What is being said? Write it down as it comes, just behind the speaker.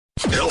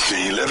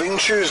Healthy Living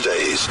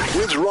Tuesdays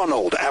with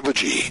Ronald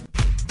Abaji.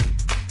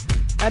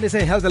 And it's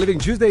a Healthy Living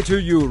Tuesday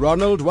to you,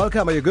 Ronald.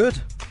 Welcome. Are you good?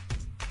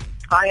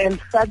 I am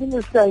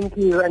fabulous, thank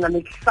you, and I'm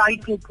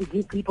excited to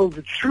give people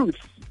the truth.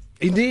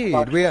 Indeed,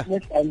 about we are.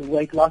 fitness and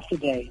weight loss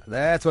today.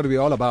 That's what we're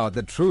all about,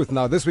 the truth.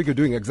 Now, this week we're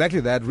doing exactly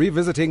that,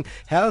 revisiting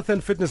health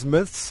and fitness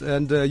myths,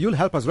 and you'll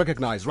help us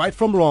recognize right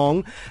from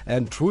wrong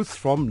and truth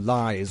from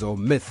lies, or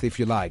myth, if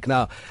you like.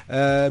 Now,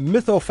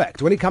 myth or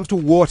fact, when it comes to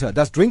water,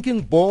 does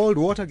drinking boiled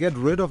water get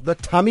rid of the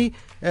tummy?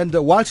 And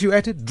whilst you're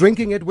at it,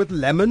 drinking it with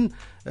lemon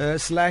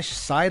slash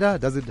cider,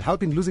 does it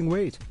help in losing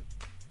weight?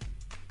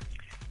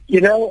 You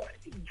know,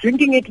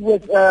 drinking it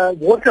with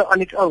water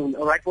on its own,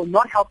 all right, will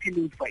not help you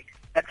lose weight.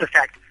 That's a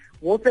fact.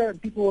 Water,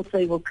 people will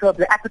say, will curb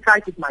the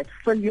appetite, it might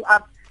fill you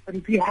up. But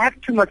if you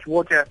have too much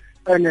water,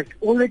 Ernest,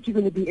 all that you're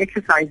going to be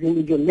exercising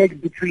is your legs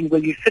between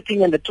where you're sitting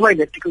in the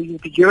toilet because you'll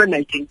be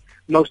urinating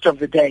most of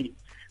the day.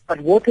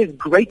 But water is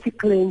great to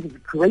cleanse, it's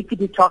great to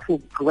detox,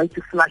 it's great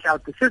to flush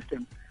out the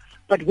system.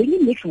 But when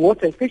you mix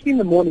water, especially in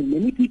the morning,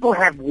 many people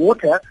have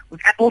water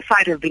with apple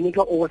cider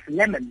vinegar or with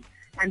lemon.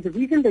 And the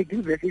reason they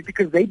do this is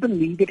because they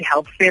believe it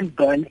helps them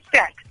burn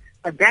fat.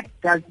 But that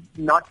does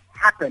not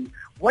happen.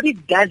 What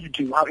it does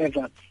do,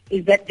 however,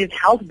 is that there's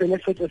health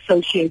benefits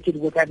associated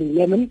with having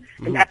lemon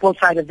and apple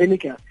cider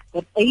vinegar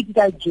that aids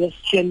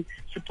digestion,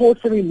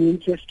 supports the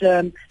immune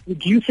system,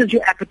 reduces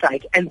your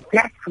appetite, and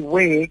that's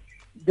where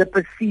the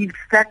perceived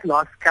fat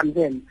loss comes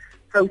in.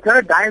 So it's not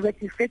a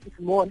direct effect, it's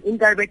more an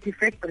indirect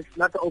effect, but it's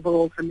not the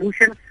overall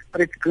solution.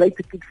 But it's great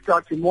to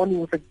kickstart your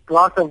morning with a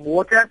glass of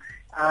water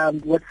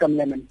with some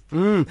lemon.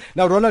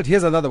 Now, Ronald,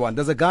 here's another one.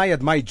 There's a guy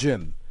at my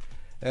gym.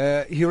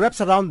 He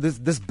wraps around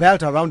this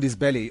belt around his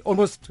belly,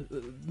 almost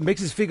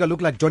makes his figure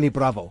look like Johnny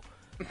Bravo.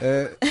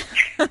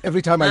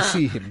 Every time I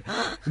see him.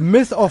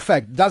 Myth or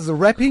fact, does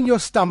wrapping your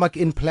stomach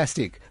in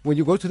plastic when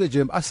you go to the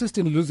gym assist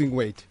in losing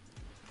weight?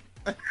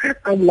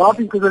 I'm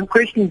laughing because I'm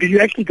questioning, do you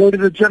actually go to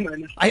the gym,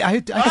 Ernest? I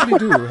actually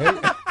do. Hey?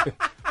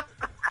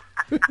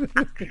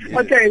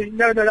 Okay,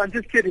 no, I'm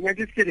just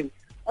kidding.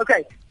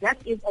 Okay, that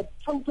is a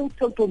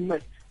total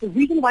myth. The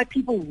reason why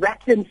people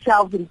wrap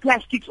themselves in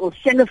plastics or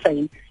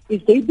cellophane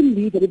is they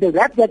believe that if they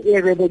wrap that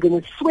area, they're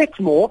going to sweat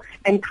more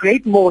and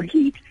create more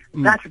heat,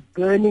 thus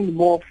burning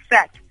more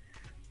fat.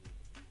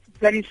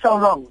 That is so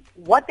wrong.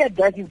 What that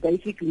does is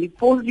basically it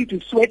forces you to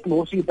sweat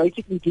more, so you're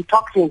basically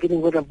detoxing and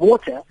getting rid of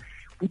water,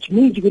 which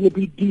means you're going to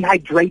be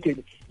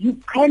dehydrated. You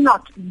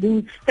cannot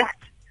lose fat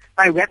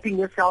by wrapping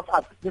yourself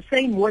up. The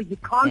same way you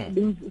can't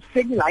lose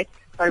cellulite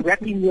by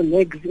wrapping your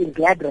legs in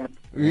glad wrap.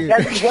 It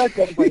doesn't work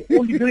that way.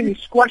 All you're doing is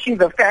squashing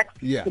the fat.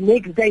 Yeah. The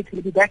next day it's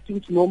going to be back to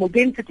its normal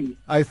density.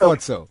 I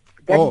thought so.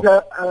 That's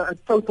a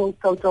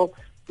total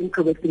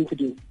incorrect thing to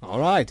do. All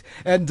right.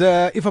 And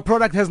if a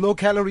product has no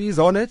calories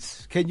on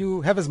it, can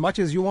you have as much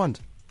as you want?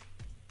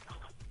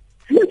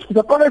 If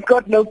the product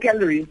got no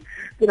calories,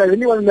 then I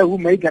really want to know who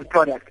made that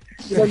product.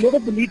 I never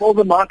believe all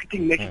the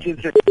marketing messages.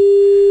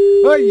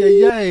 Oh,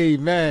 yeah,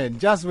 man.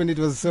 Just when it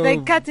was so They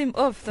cut him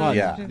off. fun.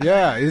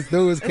 Yeah, it's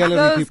those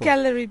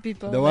Calorie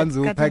people. The ones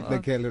who pack the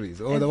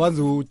calories. Or the ones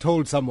who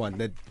told someone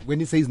that when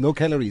he says no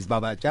calories,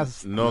 Baba,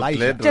 just lie.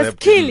 Just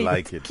kill it.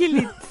 Like it. Kill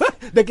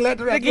it. The glad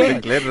wrap.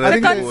 glad wrap.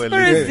 The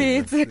conspiracy.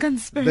 It's a The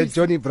conspiracy.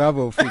 Johnny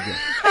Bravo figure.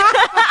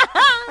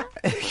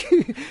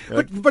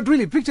 but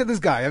really, picture this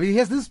guy. I mean, he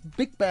has this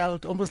big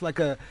belt, almost like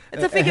a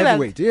figure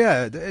heavyweight.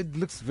 Yeah, it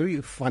looks very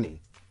funny.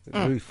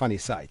 Very funny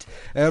sight.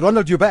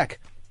 Ronald, you're back.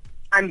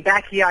 I'm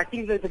back here. I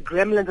think that the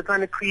gremlins are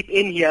trying to creep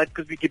in here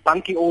because we're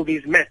debunking all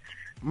these myths.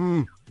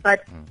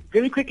 But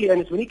very quickly,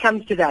 Ernest, when it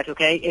comes to that,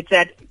 okay, it's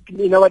that,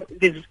 you know what,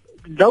 there's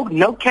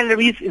no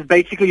calories is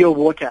basically your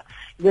water.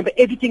 Remember,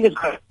 everything has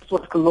got a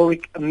sort of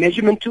caloric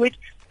measurement to it,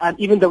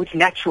 even though it's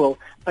natural.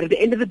 But at the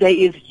end of the day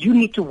is you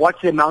need to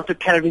watch the amount of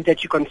calories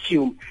that you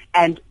consume.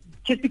 And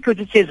just because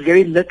it says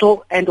very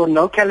little and or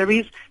no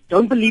calories,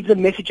 don't believe the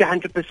message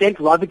 100%.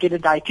 Rather get a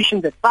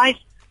dietitian's advice.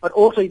 But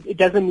also, it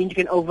doesn't mean you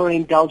can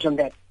overindulge on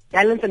that.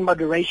 Balance and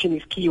moderation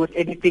is key with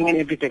anything and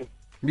everything.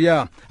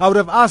 Yeah, I would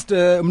have asked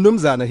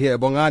Mnumzana here,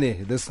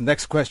 Bongani, this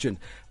next question.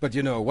 But,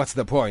 you know, what's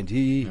the point?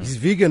 He's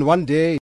vegan one day.